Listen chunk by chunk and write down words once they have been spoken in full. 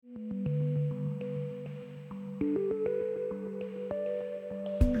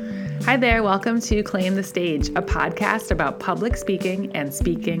Hi there, welcome to Claim the Stage, a podcast about public speaking and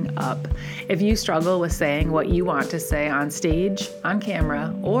speaking up. If you struggle with saying what you want to say on stage, on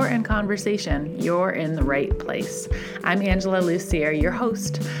camera, or in conversation, you're in the right place. I'm Angela Lucier, your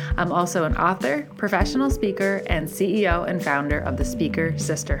host. I'm also an author, professional speaker, and CEO and founder of the Speaker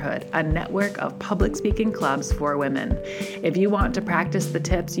Sisterhood, a network of public speaking clubs for women. If you want to practice the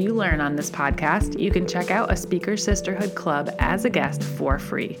tips you learn on this podcast, you can check out a Speaker Sisterhood club as a guest for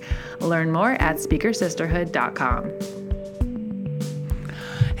free. Learn more at speakersisterhood.com.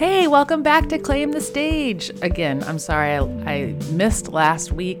 Hey, welcome back to Claim the Stage. Again, I'm sorry I missed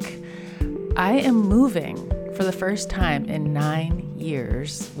last week. I am moving for the first time in 9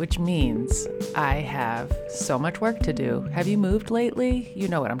 years, which means I have so much work to do. Have you moved lately? You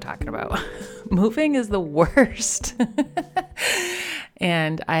know what I'm talking about. Moving is the worst.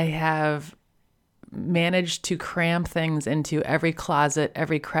 And I have managed to cram things into every closet,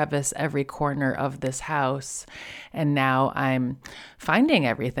 every crevice, every corner of this house. And now I'm finding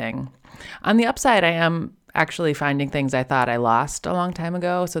everything. On the upside, I am actually finding things I thought I lost a long time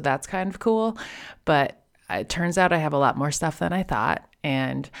ago. So that's kind of cool. But it turns out I have a lot more stuff than I thought.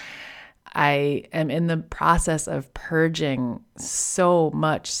 And I am in the process of purging so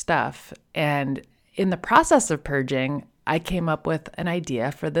much stuff. And in the process of purging, I came up with an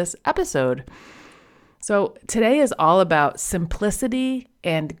idea for this episode. So today is all about simplicity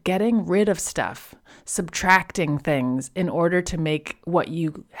and getting rid of stuff, subtracting things in order to make what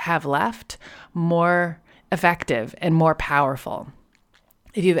you have left more effective and more powerful.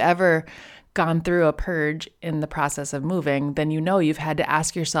 If you've ever gone through a purge in the process of moving, then you know you've had to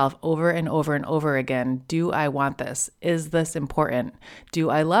ask yourself over and over and over again, do I want this? Is this important? Do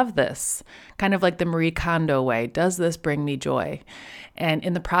I love this? Kind of like the Marie Kondo way. Does this bring me joy? And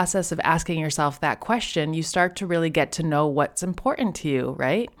in the process of asking yourself that question, you start to really get to know what's important to you,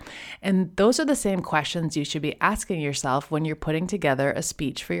 right? And those are the same questions you should be asking yourself when you're putting together a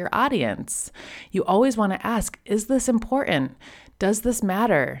speech for your audience. You always want to ask, is this important? Does this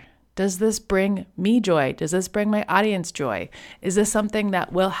matter? Does this bring me joy? Does this bring my audience joy? Is this something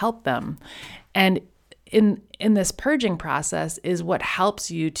that will help them? And in this purging process is what helps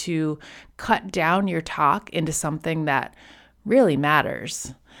you to cut down your talk into something that really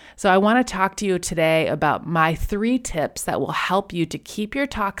matters. So I want to talk to you today about my 3 tips that will help you to keep your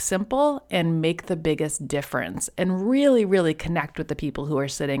talk simple and make the biggest difference and really, really connect with the people who are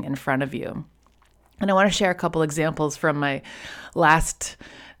sitting in front of you. And I want to share a couple examples from my last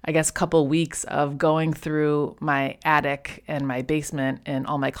couple weeks of going through my attic and my basement and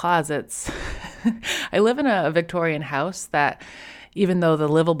all my closets. I live in a Victorian house that, even though the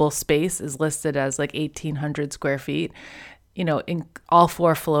livable space is listed as like 1,800 square feet, you know, in all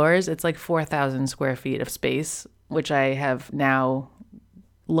 4 floors, it's like 4,000 square feet of space, which I have now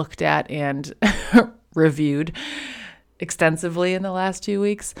looked at and reviewed extensively in the last 2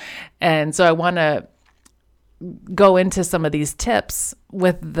 weeks. And so I want to go into some of these tips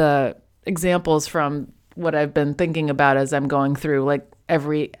with the examples from what I've been thinking about as I'm going through like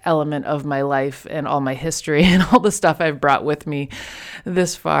every element of my life and all my history and all the stuff I've brought with me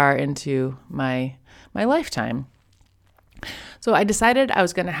this far into my lifetime. So I decided I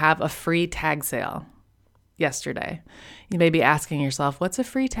was going to have a free tag sale yesterday. You may be asking yourself, what's a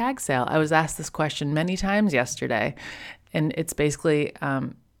free tag sale? I was asked this question many times yesterday, and it's basically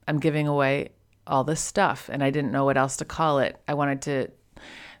I'm giving away all this stuff, and I didn't know what else to call it. I wanted to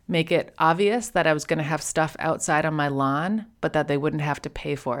make it obvious that I was going to have stuff outside on my lawn, but that they wouldn't have to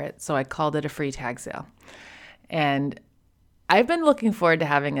pay for it. So I called it a free tag sale. And I've been looking forward to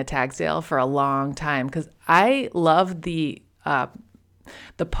having a tag sale for a long time because I love the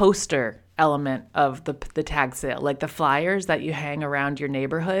poster element of the tag sale, like the flyers that you hang around your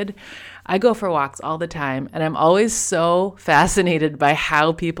neighborhood. I go for walks all the time, and I'm always so fascinated by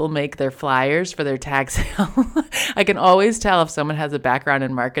how people make their flyers for their tag sale. I can always tell if someone has a background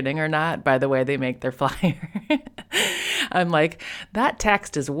in marketing or not by the way they make their flyer. I'm like, that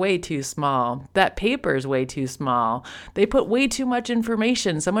text is way too small. That paper is way too small. They put way too much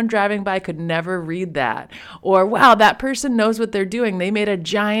information. Someone driving by could never read that. Or, wow, that person knows what they're doing. They made a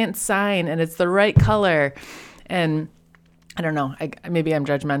giant sign and it's the right color. And I don't know, maybe I'm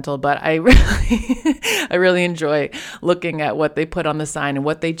judgmental, but I really enjoy looking at what they put on the sign and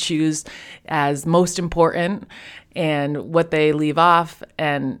what they choose as most important and what they leave off.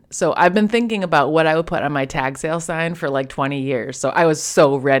 And so I've been thinking about what I would put on my tag sale sign for like 20 years. So I was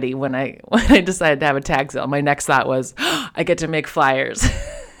so ready when I decided to have a tag sale. My next thought was, I get to make flyers.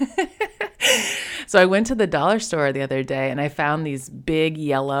 So I went to the dollar store the other day and I found these big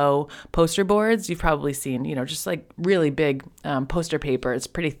yellow poster boards. You've probably seen, just like really big poster paper. It's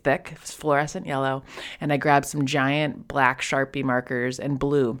pretty thick, it's fluorescent yellow. And I grabbed some giant black Sharpie markers and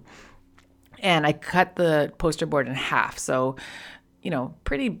blue. And I cut the poster board in half. So,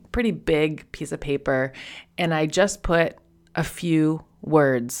 pretty big piece of paper. And I just put a few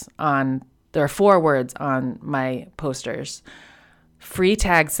words on, there are 4 words on my posters. Free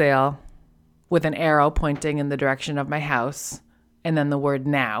tag sale with an arrow pointing in the direction of my house, and then the word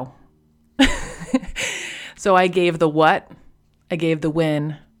now. So I gave the what, I gave the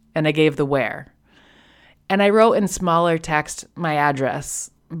when, and I gave the where. And I wrote in smaller text my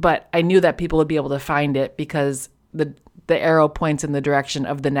address, but I knew that people would be able to find it because the arrow points in the direction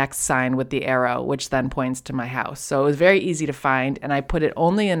of the next sign with the arrow, which then points to my house. So it was very easy to find, and I put it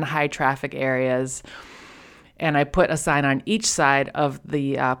only in high traffic areas. And I put a sign on each side of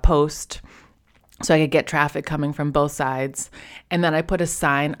the post so I could get traffic coming from both sides. And then I put a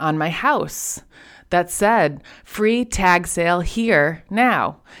sign on my house that said, free tag sale here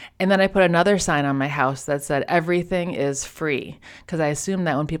now. And then I put another sign on my house that said, everything is free. Because I assumed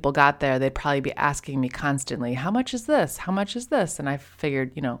that when people got there, they'd probably be asking me constantly, how much is this? How much is this? And I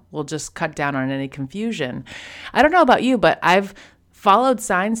figured, we'll just cut down on any confusion. I don't know about you, but I've followed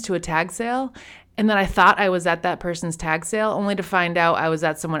signs to a tag sale. And then I thought I was at that person's tag sale, only to find out I was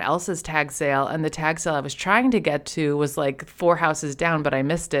at someone else's tag sale. And the tag sale I was trying to get to was like 4 houses down, but I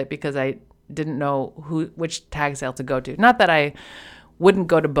missed it because I didn't know which tag sale to go to. Not that I wouldn't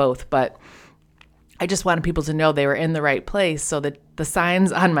go to both, but I just wanted people to know they were in the right place so that the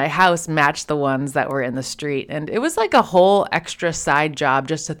signs on my house matched the ones that were in the street. And it was like a whole extra side job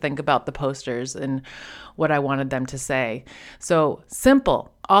just to think about the posters and what I wanted them to say. So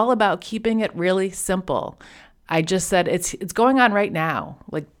simple, all about keeping it really simple. I just said it's going on right now.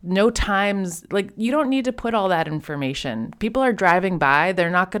 Like no times, like you don't need to put all that information. People are driving by.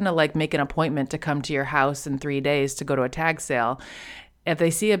 They're not going to like make an appointment to come to your house in 3 days to go to a tag sale. If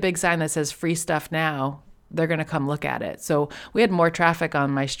they see a big sign that says free stuff now, they're going to come look at it. So we had more traffic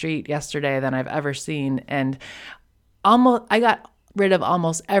on my street yesterday than I've ever seen. And I got rid of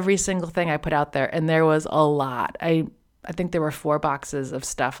almost every single thing I put out there. And there was a lot. I think there were 4 boxes of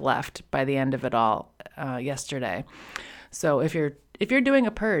stuff left by the end of it all yesterday. So if you're doing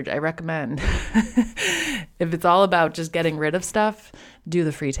a purge, I recommend. If it's all about just getting rid of stuff, do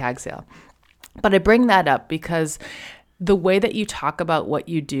the free tag sale. But I bring that up because the way that you talk about what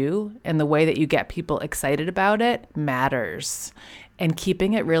you do and the way that you get people excited about it matters. And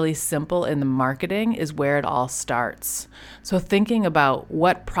keeping it really simple in the marketing is where it all starts. So thinking about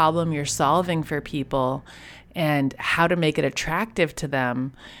what problem you're solving for people and how to make it attractive to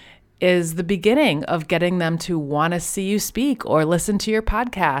them is the beginning of getting them to want to see you speak or listen to your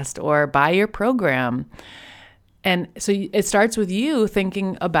podcast or buy your program. And so it starts with you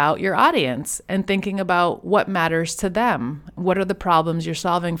thinking about your audience and thinking about what matters to them. What are the problems you're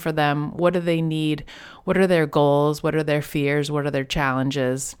solving for them? What do they need? What are their goals? What are their fears? What are their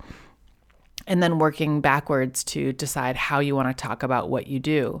challenges? And then working backwards to decide how you want to talk about what you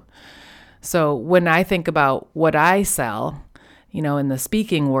do. So when I think about what I sell, in the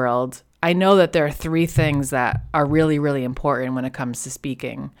speaking world, I know that there are 3 things that are really, really important when it comes to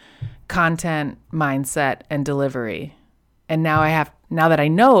speaking: content, mindset, and delivery. And now that I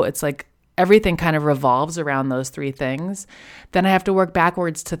know it's like everything kind of revolves around those 3 things, then I have to work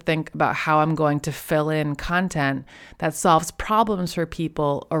backwards to think about how I'm going to fill in content that solves problems for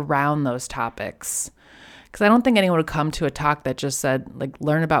people around those topics. Because I don't think anyone would come to a talk that just said, like,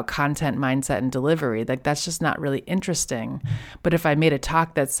 learn about content, mindset, and delivery. Like, that's just not really interesting. But if I made a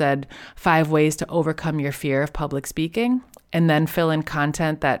talk that said 5 ways to overcome your fear of public speaking, and then fill in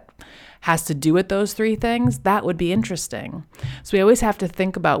content that has to do with those 3 things, that would be interesting. So we always have to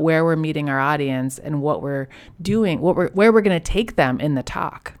think about where we're meeting our audience and what we're doing, where we're going to take them in the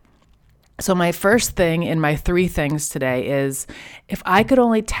talk. So my first thing in my 3 things today is, if I could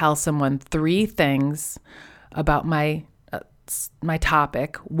only tell someone 3 things about my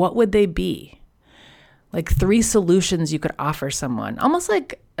topic, what would they be? Like 3 solutions you could offer someone, almost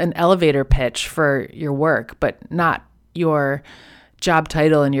like an elevator pitch for your work, but not your job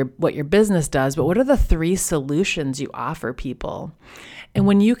title and what your business does, but what are the 3 solutions you offer people? And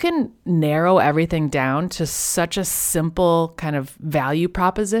when you can narrow everything down to such a simple kind of value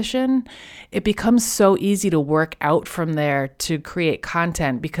proposition, it becomes so easy to work out from there to create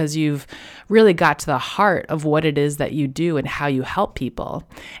content, because you've really got to the heart of what it is that you do and how you help people.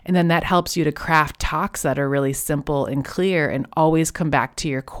 And then that helps you to craft talks that are really simple and clear and always come back to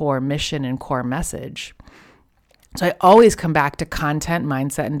your core mission and core message. So I always come back to content,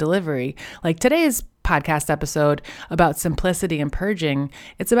 mindset, and delivery. Like today's podcast episode about simplicity and purging,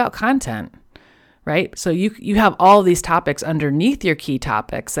 it's about content, right? So you have all these topics underneath your key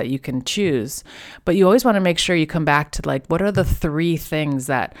topics that you can choose, but you always want to make sure you come back to like, what are the 3 things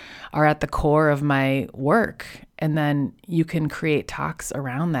that are at the core of my work? And then you can create talks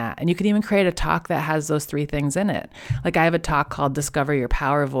around that. And you can even create a talk that has those 3 things in it. Like I have a talk called Discover Your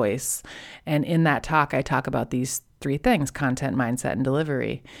Power Voice. And in that talk, I talk about these 3 things: content, mindset, and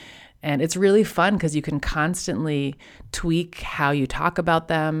delivery. And it's really fun because you can constantly tweak how you talk about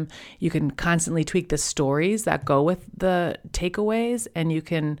them. You can constantly tweak the stories that go with the takeaways, and you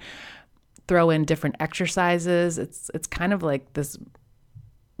can throw in different exercises. It's kind of like this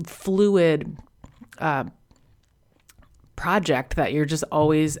fluid project that you're just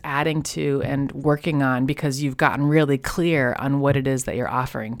always adding to and working on because you've gotten really clear on what it is that you're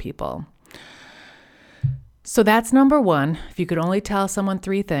offering people. So that's number 1. If you could only tell someone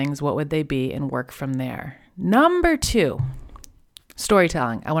 3 things, what would they be, and work from there? Number 2,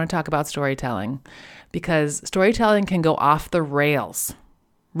 storytelling. I want to talk about storytelling because storytelling can go off the rails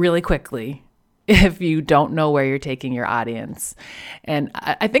really quickly if you don't know where you're taking your audience. And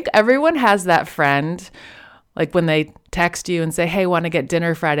I think everyone has that friend, like when they text you and say, hey, want to get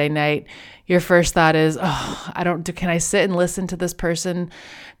dinner Friday night? Your first thought is, can I sit and listen to this person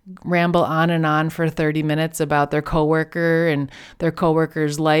ramble on and on for 30 minutes about their coworker and their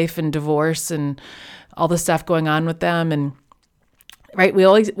coworker's life and divorce and all the stuff going on with them? And right,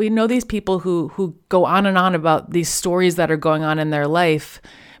 we know these people who go on and on about these stories that are going on in their life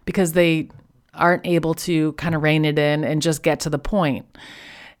because they aren't able to kind of rein it in and just get to the point.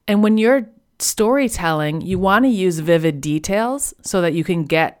 And when you're storytelling, you want to use vivid details so that you can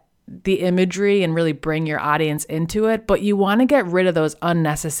get the imagery and really bring your audience into it, but you want to get rid of those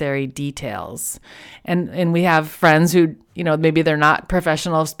unnecessary details. And we have friends who, maybe they're not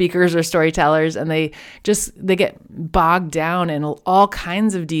professional speakers or storytellers, and they get bogged down in all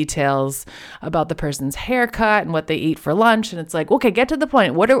kinds of details about the person's haircut and what they eat for lunch. And it's like, okay, get to the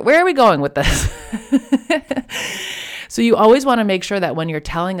point. Where are we going with this? So you always want to make sure that when you're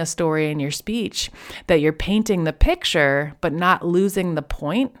telling a story in your speech, that you're painting the picture, but not losing the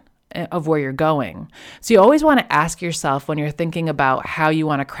point of where you're going. So you always want to ask yourself when you're thinking about how you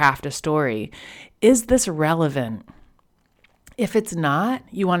want to craft a story, is this relevant? If it's not,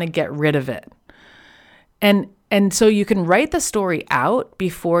 you want to get rid of it. And so you can write the story out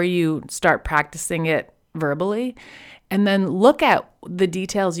before you start practicing it verbally, and then look at the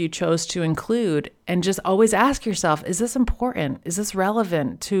details you chose to include and just always ask yourself, is this important? Is this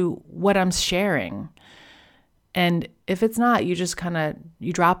relevant to what I'm sharing? And if it's not, you just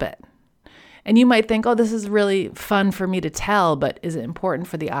you drop it. And you might think, oh, this is really fun for me to tell, but is it important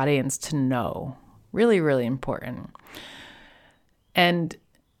for the audience to know? Really, really important. And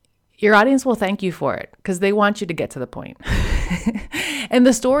your audience will thank you for it because they want you to get to the point. And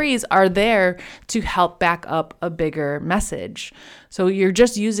the stories are there to help back up a bigger message. So you're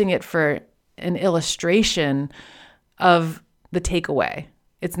just using it for an illustration of the takeaway.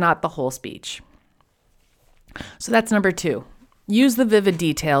 It's not the whole speech. So that's number 2. Use the vivid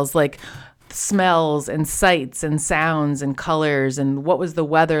details like smells and sights and sounds and colors and what was the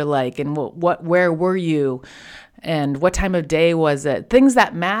weather like and where were you and what time of day was it? Things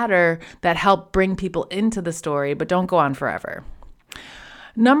that matter that help bring people into the story but don't go on forever.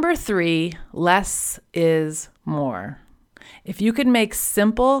 Number 3, less is more. If you can make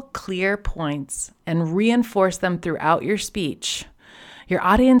simple, clear points and reinforce them throughout your speech, your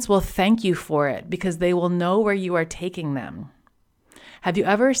audience will thank you for it because they will know where you are taking them. Have you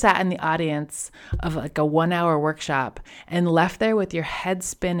ever sat in the audience of like a 1-hour workshop and left there with your head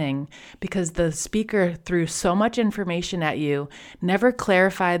spinning because the speaker threw so much information at you, never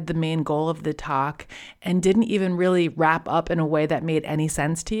clarified the main goal of the talk, and didn't even really wrap up in a way that made any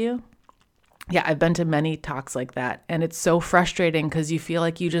sense to you? Yeah, I've been to many talks like that, and it's so frustrating because you feel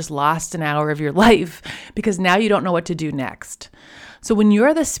like you just lost an hour of your life because now you don't know what to do next. So when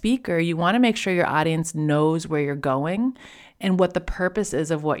you're the speaker, you want to make sure your audience knows where you're going and what the purpose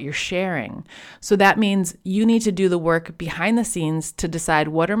is of what you're sharing. So that means you need to do the work behind the scenes to decide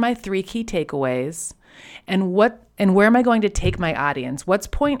what are my 3 key takeaways and where am I going to take my audience? What's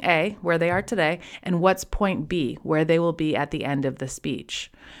point A, where they are today, and what's point B, where they will be at the end of the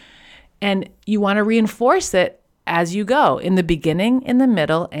speech? And you want to reinforce it as you go, in the beginning, in the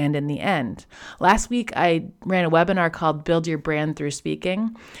middle, and in the end. Last week, I ran a webinar called Build Your Brand Through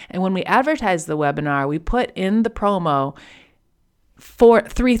Speaking. And when we advertised the webinar, we put in the promo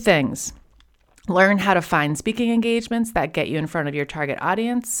 3 things. Learn how to find speaking engagements that get you in front of your target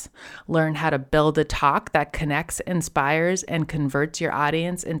audience. Learn how to build a talk that connects, inspires, and converts your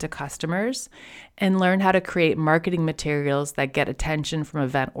audience into customers. And learn how to create marketing materials that get attention from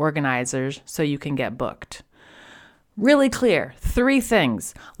event organizers so you can get booked. Really clear. 3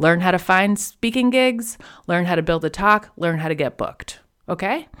 things. Learn how to find speaking gigs, learn how to build a talk, learn how to get booked.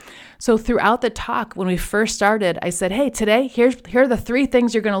 Okay? So throughout the talk, when we first started, I said, hey, today, here are the 3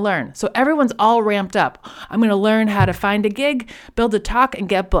 things you're going to learn. So everyone's all ramped up. I'm going to learn how to find a gig, build a talk, and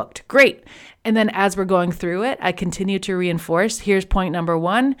get booked. Great. And then as we're going through it, I continue to reinforce, here's point number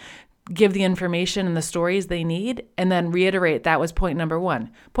 1, give the information and the stories they need, and then reiterate that was point number 1.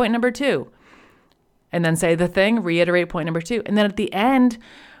 Point number 2, and then say the thing, reiterate point number 2. And then at the end,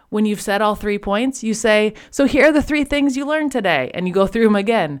 when you've said all 3 points, you say, so here are the 3 things you learned today. And you go through them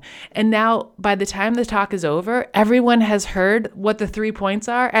again. And now by the time the talk is over, everyone has heard what the 3 points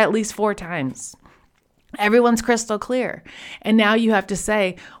are at least 4 times. Everyone's crystal clear. And now you have to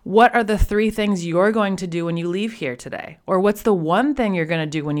say, what are the 3 things you're going to do when you leave here today? Or what's the 1 thing you're going to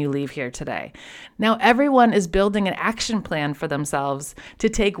do when you leave here today? Now everyone is building an action plan for themselves to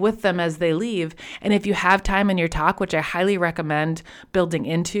take with them as they leave. And if you have time in your talk, which I highly recommend building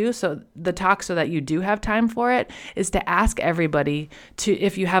into, so the talk so that you do have time for it, is to ask everybody to,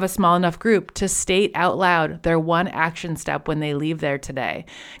 if you have a small enough group, to state out loud their 1 action step when they leave there today.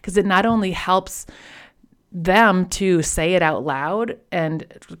 Because it not only helps them to say it out loud and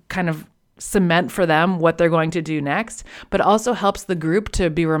kind of cement for them what they're going to do next, but also helps the group to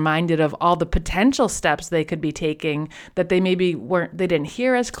be reminded of all the potential steps they could be taking that they maybe they didn't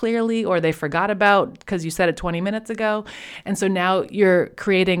hear as clearly, or they forgot about because you said it 20 minutes ago. And so now you're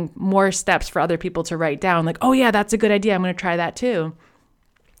creating more steps for other people to write down, like, oh yeah, that's a good idea, I'm going to try that too.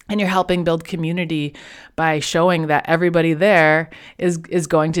 And you're helping build community by showing that everybody there is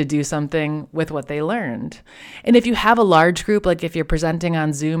going to do something with what they learned. And if you have a large group, like if you're presenting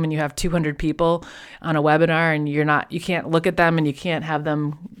on Zoom and you have 200 people on a webinar and you can't look at them and you can't have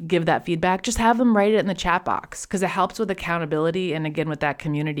them give that feedback, just have them write it in the chat box, because it helps with accountability and again with that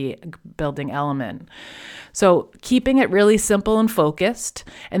community building element. So keeping it really simple and focused,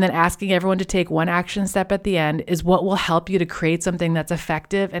 and then asking everyone to take 1 action step at the end is what will help you to create something that's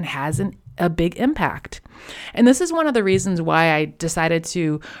effective and has a big impact. And this is one of the reasons why I decided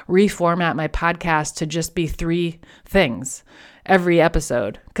to reformat my podcast to just be 3 things every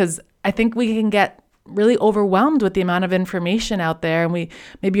episode, because I think we can get really overwhelmed with the amount of information out there. And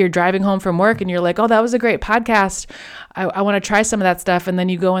maybe you're driving home from work and you're like, oh, that was a great podcast. I want to try some of that stuff. And then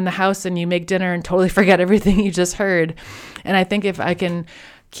you go in the house and you make dinner and totally forget everything you just heard. And I think if I can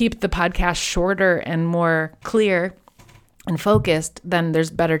keep the podcast shorter and more clear and focused, then there's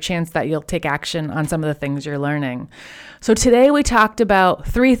better chance that you'll take action on some of the things you're learning. So today we talked about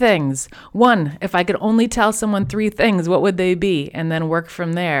 3 things. 1, if I could only tell someone 3 things, what would they be? And then work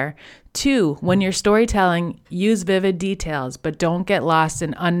from there. 2, when you're storytelling, use vivid details, but don't get lost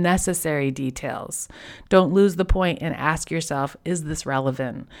in unnecessary details. Don't lose the point and ask yourself, is this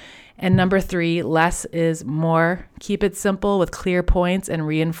relevant? And number 3, less is more. Keep it simple with clear points and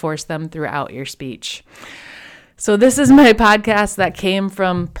reinforce them throughout your speech. So this is my podcast that came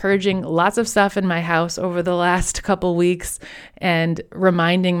from purging lots of stuff in my house over the last couple weeks and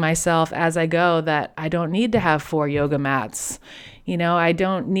reminding myself as I go that I don't need to have 4 yoga mats. I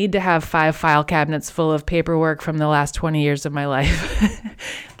don't need to have 5 file cabinets full of paperwork from the last 20 years of my life.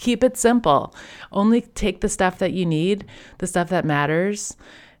 Keep it simple. Only take the stuff that you need, the stuff that matters,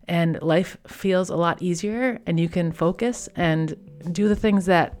 and life feels a lot easier, and you can focus and do the things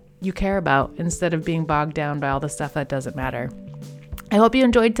that you care about instead of being bogged down by all the stuff that doesn't matter. I hope you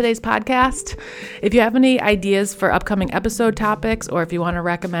enjoyed today's podcast. If you have any ideas for upcoming episode topics, or if you want to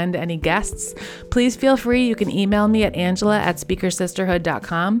recommend any guests, please feel free. You can email me at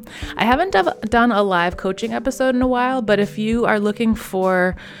angela@speakersisterhood.com. I haven't done a live coaching episode in a while, but if you are looking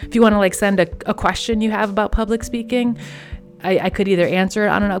if you want to send a question you have about public speaking, I could either answer it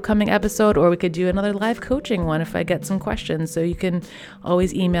on an upcoming episode, or we could do another live coaching one if I get some questions. So you can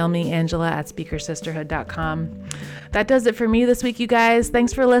always email me, angela@speakersisterhood.com. That does it for me this week, you guys.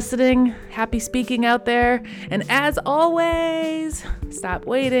 Thanks for listening. Happy speaking out there. And as always, stop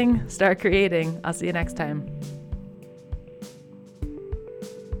waiting, start creating. I'll see you next time.